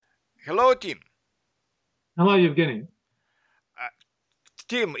Hello, Tim. Hello, Evgeny. Uh,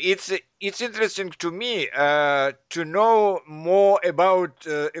 Tim, it's interesting to me to know more about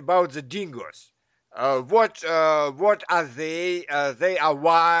the dingoes. What are they? They are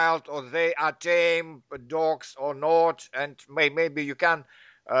wild or they are tame dogs or not? And maybe you can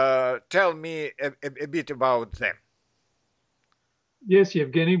tell me a bit about them. Yes,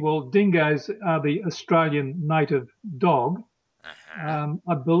 Evgeny. Well, dingoes are the Australian native dog. Uh-huh.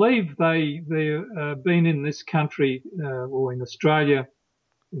 I believe they've been in this country or in Australia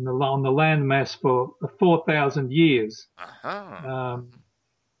on the landmass for 4,000 years, Uh-huh. um,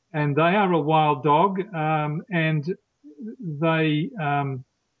 and they are a wild dog, and they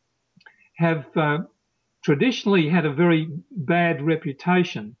have traditionally had a very bad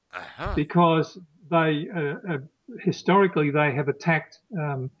reputation Uh-huh. because they historically they have attacked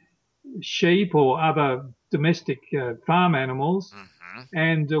sheep or other domestic farm animals. Mm-hmm.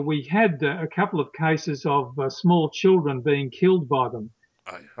 And we had a couple of cases of small children being killed by them.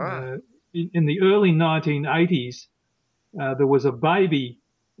 Uh-huh. Uh, in the early 1980s, there was a baby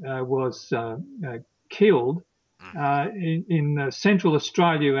was killed in central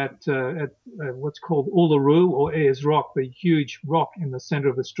Australia at what's called Uluru or Ayers Rock, the huge rock in the centre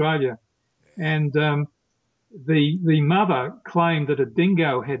of Australia. And the mother claimed that a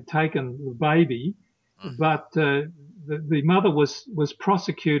dingo had taken the baby, but the mother was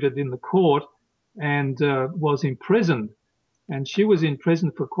prosecuted in the court and was imprisoned, and she was in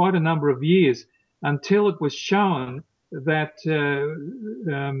prison for quite a number of years until it was shown that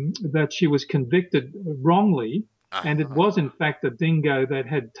that she was convicted wrongly, and it Uh-huh. was in fact a dingo that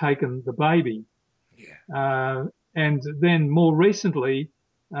had taken the baby. Yeah. Uh, and then more recently,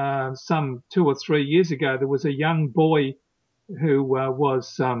 some 2 or 3 years ago, there was a young boy who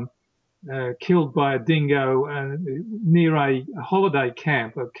was killed by a dingo near a holiday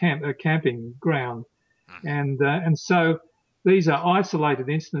a camping ground, and so these are isolated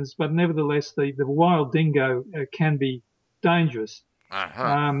incidents, but nevertheless, the wild dingo can be dangerous.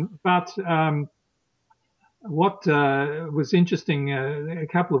 Uh-huh. But what was interesting a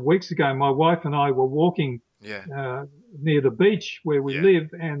couple of weeks ago, my wife and I were walking Yeah. uh, near the beach where we Yeah. live,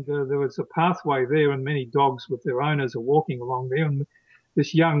 and there was a pathway there, and many dogs with their owners are walking along there. And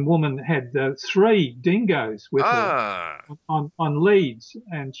this young woman had three dingoes with her Ah. on leads,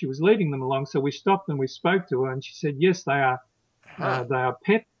 and she was leading them along. So we stopped and we spoke to her, and she said, "Yes, Uh-huh. they are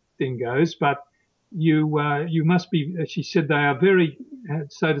pet dingoes, but you must be." She said they are very,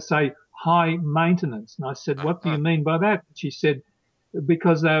 so to say, high maintenance. And I said, "What do Uh-huh. you mean by that?" She said,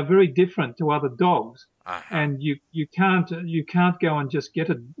 "Because they are very different to other dogs, Uh-huh. and you can't go and just get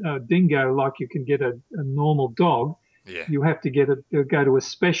a dingo like you can get a normal dog. Yeah. You have to go to a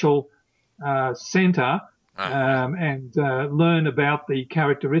special centre." Uh-huh. And learn about the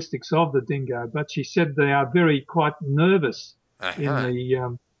characteristics of the dingo. But she said they are very quite nervous in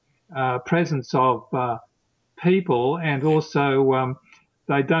Uh-huh. the presence of people, and Yeah. also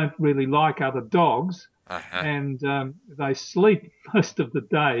they don't really like other dogs, Uh-huh. and they sleep most of the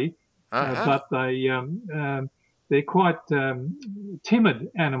day, Uh-huh. but they're quite timid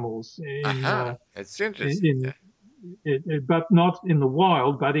animals Uh-huh. It's interesting. in Yeah. but not in the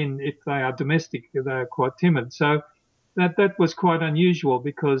wild, but in if they are domestic, they are quite timid. So that was quite unusual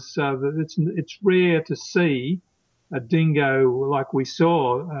because it's rare to see a dingo like we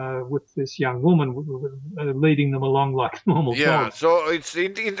saw with this young woman leading them along like normal Yeah. dogs. So it's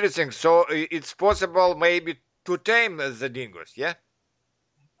interesting. So it's possible maybe to tame the dingoes. Yeah.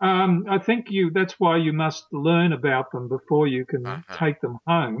 I think that's why you must learn about them before you can Uh-huh. take them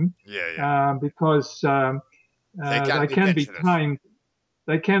home, Yeah. Yeah. because They can they be can be dangerous. tamed.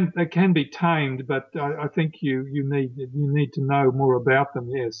 They can be tamed, but I think you need to know more about them.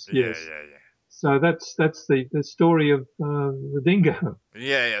 Yes, Yeah. yes. Yeah. Yeah. So that's the story of the dingo.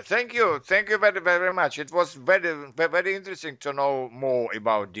 Yeah. Yeah. Thank you. Thank you very very much. It was very very interesting to know more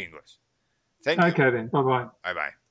about dingoes. Thank you. Okay then. Bye bye. Bye bye.